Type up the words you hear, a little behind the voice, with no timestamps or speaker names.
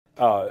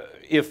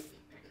If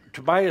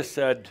Tobias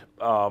said,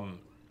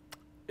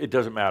 it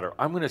doesn't matter,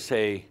 I'm going to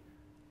say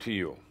to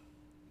you,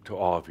 to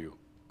all of you,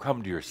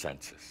 come to your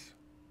senses.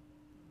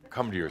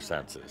 Come to your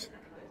senses.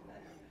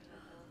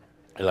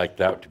 I like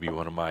that to be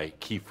one of my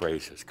key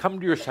phrases. Come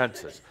to your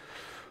senses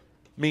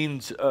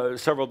means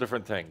several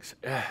different things.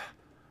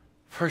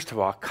 First of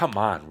all, come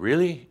on,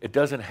 really? It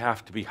doesn't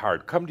have to be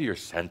hard. Come to your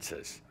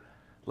senses.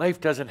 Life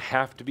doesn't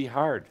have to be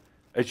hard.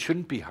 It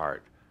shouldn't be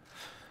hard.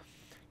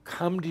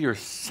 Come to your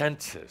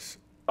senses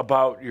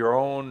about your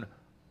own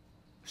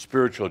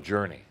spiritual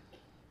journey.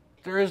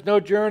 There is no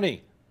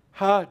journey.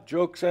 Ha,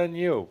 joke's on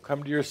you.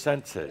 Come to your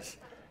senses.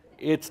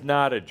 It's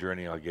not a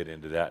journey. I'll get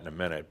into that in a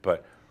minute.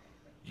 But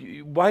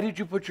why did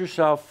you put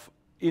yourself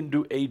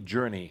into a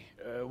journey?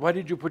 Why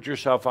did you put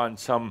yourself on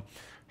some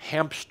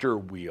hamster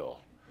wheel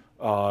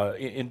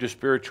into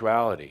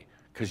spirituality?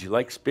 Because you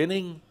like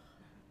spinning?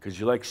 Because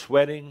you like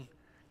sweating?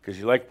 Because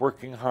you like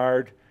working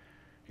hard?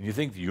 And you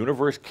think the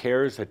universe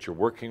cares that you're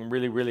working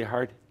really, really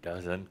hard?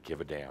 Doesn't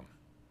give a damn.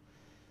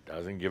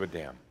 Doesn't give a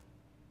damn.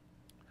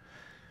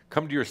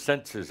 Come to your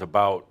senses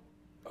about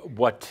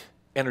what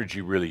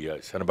energy really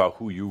is and about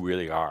who you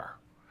really are.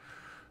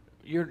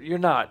 You're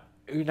not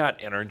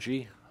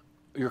energy.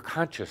 You're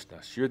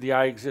consciousness. You're the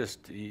I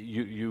exist.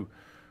 You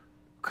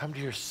come to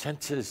your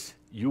senses.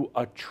 You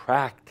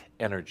attract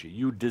energy.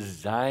 You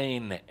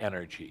design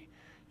energy.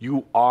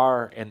 You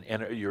are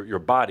your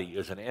body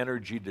is an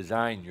energy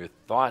design. Your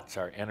thoughts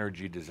are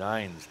energy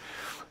designs.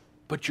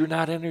 But you're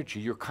not energy.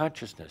 You're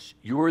consciousness.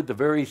 You're the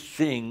very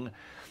thing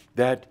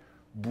that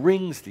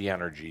brings the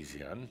energies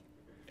in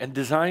and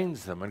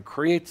designs them and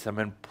creates them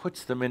and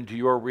puts them into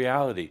your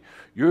reality.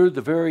 You're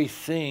the very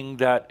thing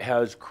that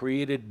has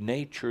created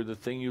nature, the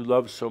thing you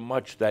love so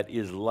much, that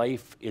is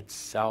life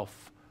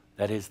itself,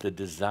 that is the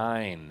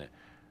design.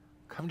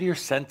 Come to your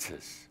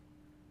senses.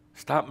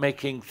 Stop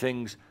making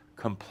things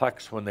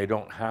complex when they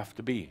don't have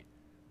to be.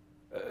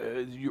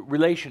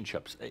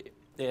 Relationships,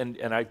 and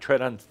I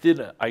tread on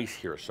thin ice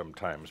here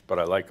sometimes, but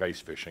I like ice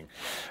fishing.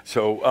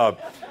 So,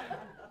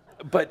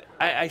 but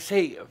I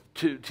say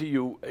to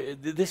you,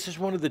 this is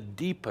one of the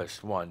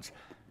deepest ones.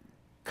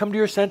 Come to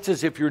your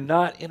senses if you're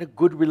not in a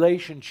good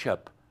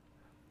relationship.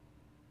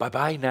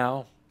 Bye-bye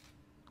now.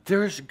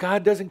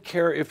 God doesn't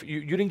care if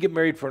you didn't get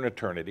married for an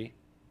eternity.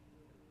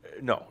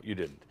 No, you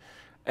didn't.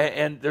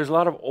 And there's a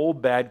lot of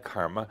old bad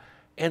karma.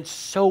 And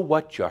so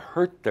what? You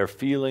hurt their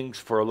feelings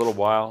for a little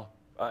while.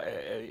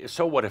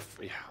 So what if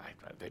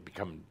they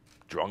become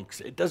drunks?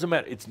 It doesn't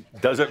matter. It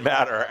doesn't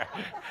matter.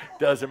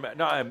 Doesn't matter.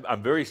 No,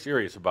 I'm very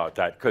serious about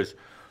that, because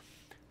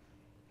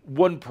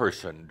one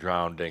person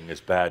drowning is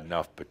bad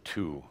enough, but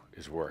two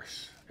is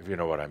worse, if you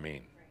know what I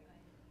mean.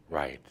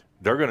 Right.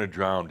 They're going to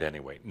drown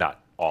anyway.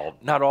 Not all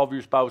of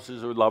your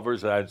spouses or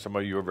lovers. Some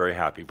of you are very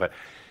happy. But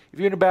if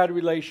you're in a bad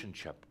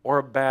relationship or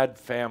a bad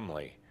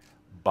family,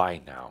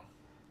 bye now.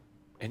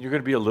 And you're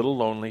going to be a little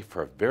lonely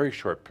for a very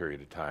short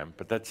period of time,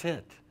 but that's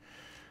it.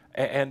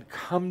 And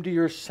come to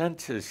your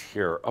senses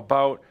here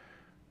about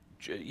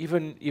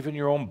even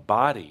your own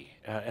body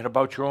and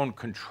about your own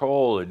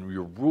control and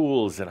your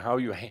rules and how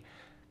you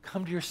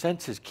come to your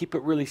senses. Keep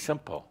it really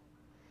simple.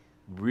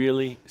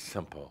 Really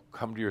simple.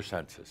 Come to your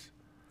senses.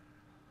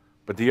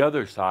 But the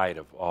other side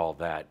of all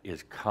that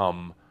is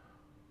come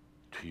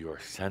to your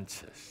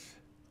senses,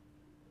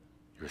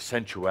 your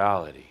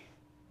sensuality.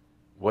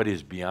 What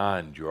is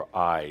beyond your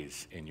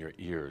eyes and your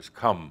ears?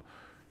 Come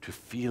to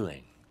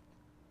feeling.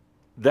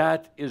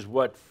 That is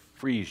what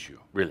frees you,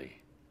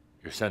 really,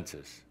 your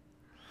senses.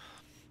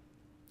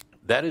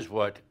 That is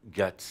what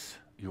gets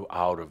you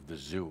out of the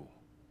zoo.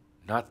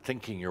 Not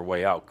thinking your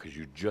way out, because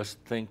you just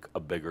think a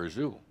bigger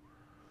zoo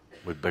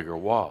with bigger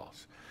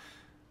walls.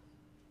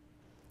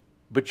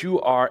 But you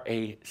are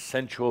a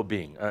sensual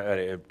being.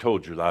 I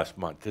told you last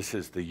month, this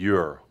is the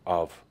year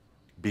of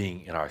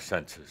being in our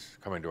senses,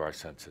 coming to our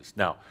senses.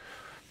 Now,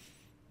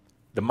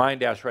 the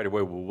mind asks right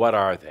away, well, what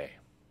are they?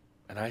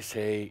 And I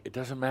say, it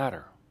doesn't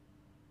matter.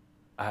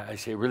 I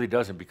say it really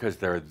doesn't, because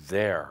they're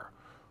there.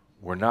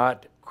 We're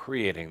not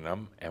creating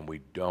them, and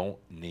we don't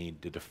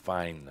need to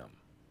define them.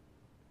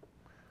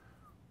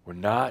 We're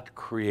not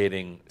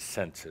creating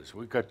senses.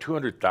 We've got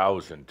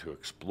 200,000 to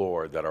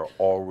explore that are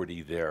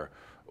already there.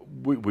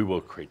 We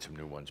will create some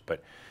new ones,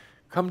 but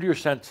come to your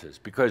senses,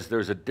 because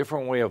there's a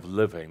different way of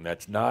living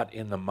that's not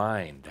in the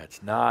mind,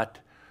 that's not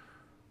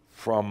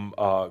from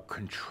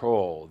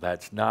control,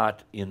 that's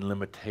not in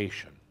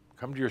limitation.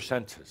 Come to your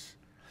senses.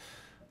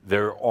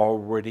 They're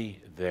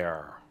already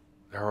there.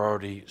 They're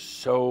already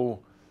so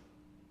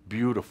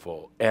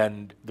beautiful,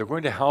 and they're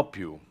going to help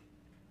you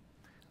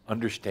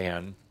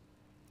understand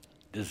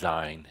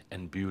design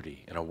and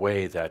beauty in a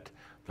way that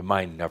the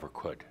mind never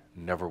could,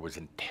 never was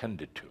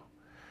intended to.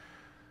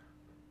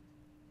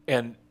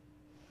 And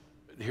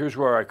here's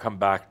where I come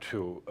back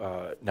to,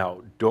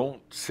 now,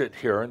 don't sit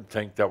here and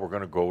think that we're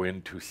going to go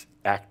into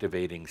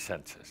activating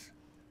senses,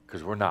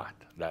 because we're not.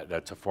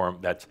 That's a form,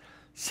 that's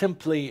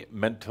simply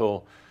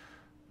mental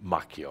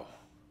macchio.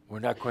 We're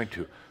not going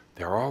to.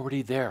 They're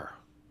already there.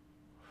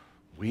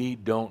 We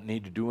don't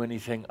need to do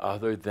anything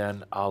other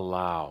than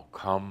allow.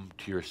 Come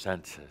to your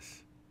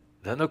senses.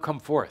 Then they'll come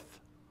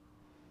forth.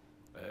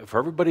 For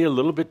everybody a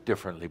little bit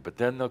differently, but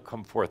then they'll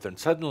come forth. And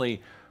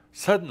suddenly,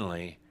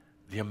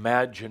 the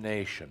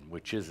imagination,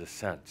 which is a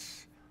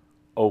sense,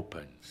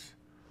 opens.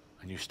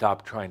 And you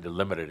stop trying to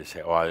limit it and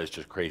say, oh, it's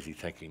just crazy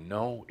thinking.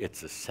 No,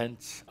 it's a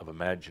sense of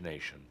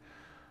imagination.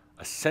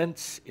 A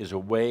sense is a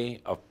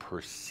way of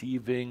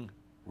perceiving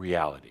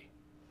reality.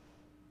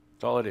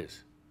 That's all it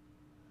is.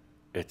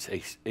 It's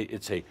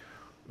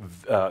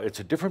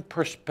a different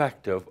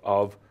perspective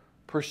of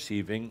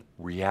perceiving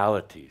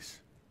realities.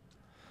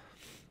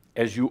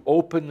 As you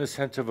open the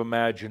sense of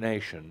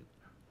imagination,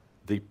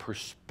 the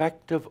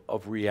perspective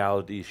of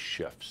reality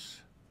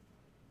shifts.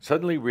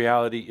 Suddenly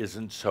reality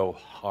isn't so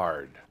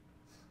hard.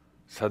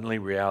 Suddenly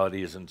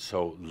reality isn't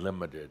so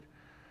limited.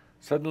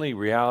 Suddenly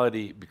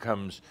reality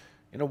becomes,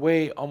 in a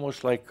way,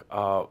 almost like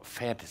a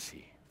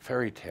fantasy,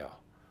 fairy tale.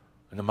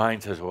 And the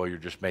mind says, well, you're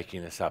just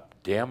making this up.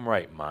 Damn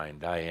right,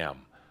 mind, I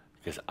am.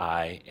 Because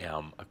I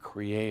am a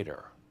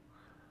creator.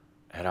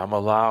 And I'm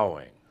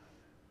allowing.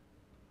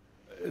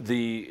 So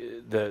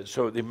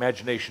the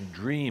imagination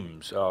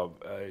dreams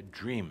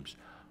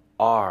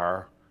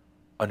are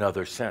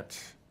another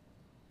sense.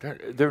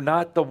 They're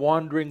not the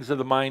wanderings of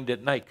the mind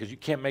at night, because you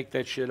can't make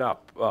that shit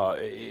up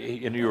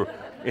in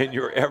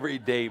your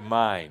everyday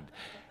mind.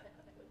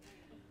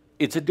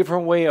 It's a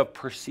different way of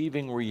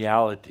perceiving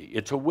reality.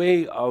 It's a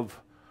way of,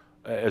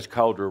 as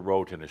Calder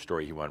wrote in a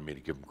story, he wanted me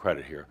to give him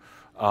credit here.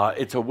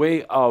 It's a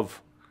way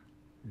of,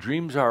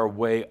 dreams are a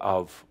way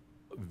of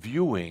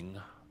viewing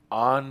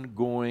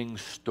ongoing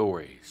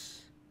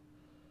stories.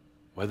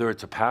 Whether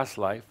it's a past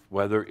life,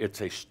 whether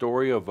it's a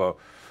story of a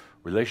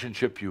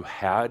relationship you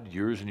had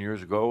years and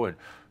years ago and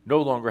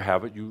no longer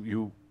have it,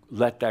 you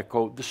let that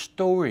go. The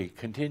story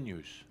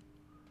continues.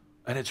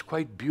 And it's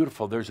quite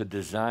beautiful. There's a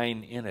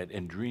design in it,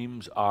 and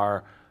dreams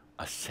are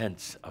a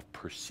sense of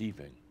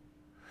perceiving.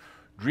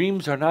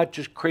 Dreams are not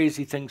just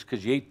crazy things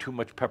because you ate too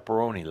much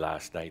pepperoni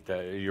last night,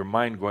 your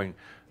mind going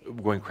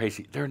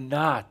crazy. They're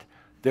not.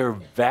 They're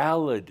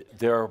valid.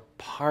 They're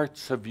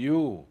parts of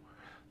you.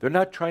 They're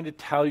not trying to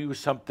tell you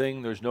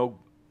something. There's no,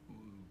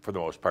 for the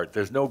most part,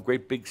 there's no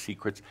great big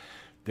secrets.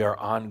 They're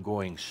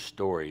ongoing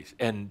stories.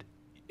 And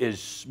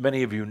as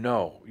many of you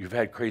know, you've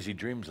had crazy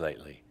dreams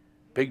lately,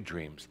 big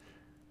dreams,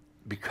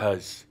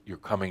 because you're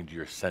coming to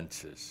your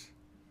senses,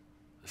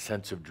 the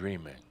sense of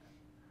dreaming.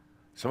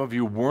 Some of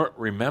you weren't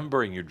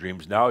remembering your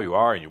dreams. Now you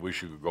are, and you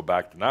wish you could go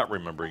back to not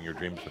remembering your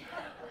dreams.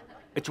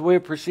 It's a way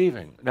of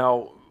perceiving.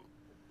 Now,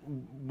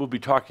 we'll be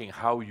talking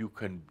how you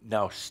can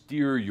now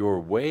steer your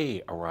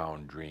way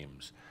around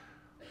dreams.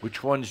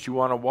 Which ones do you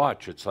want to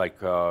watch? It's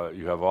like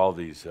you have all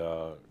these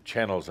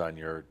channels on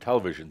your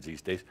televisions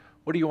these days.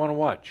 What do you want to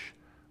watch?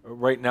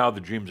 Right now,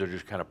 the dreams are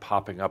just kind of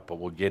popping up, but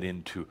we'll get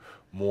into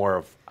more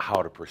of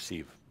how to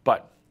perceive.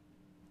 But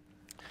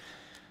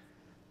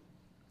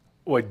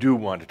I do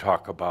want to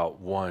talk about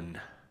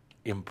one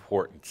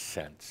important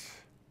sense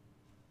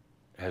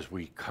as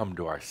we come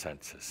to our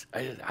senses.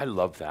 I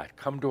love that.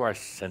 Come to our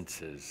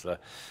senses.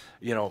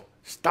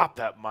 Stop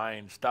that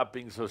mind. Stop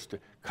being so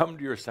come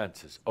to your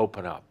senses.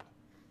 Open up.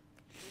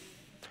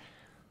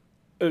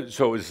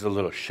 So this is a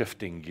little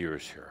shifting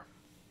gears here.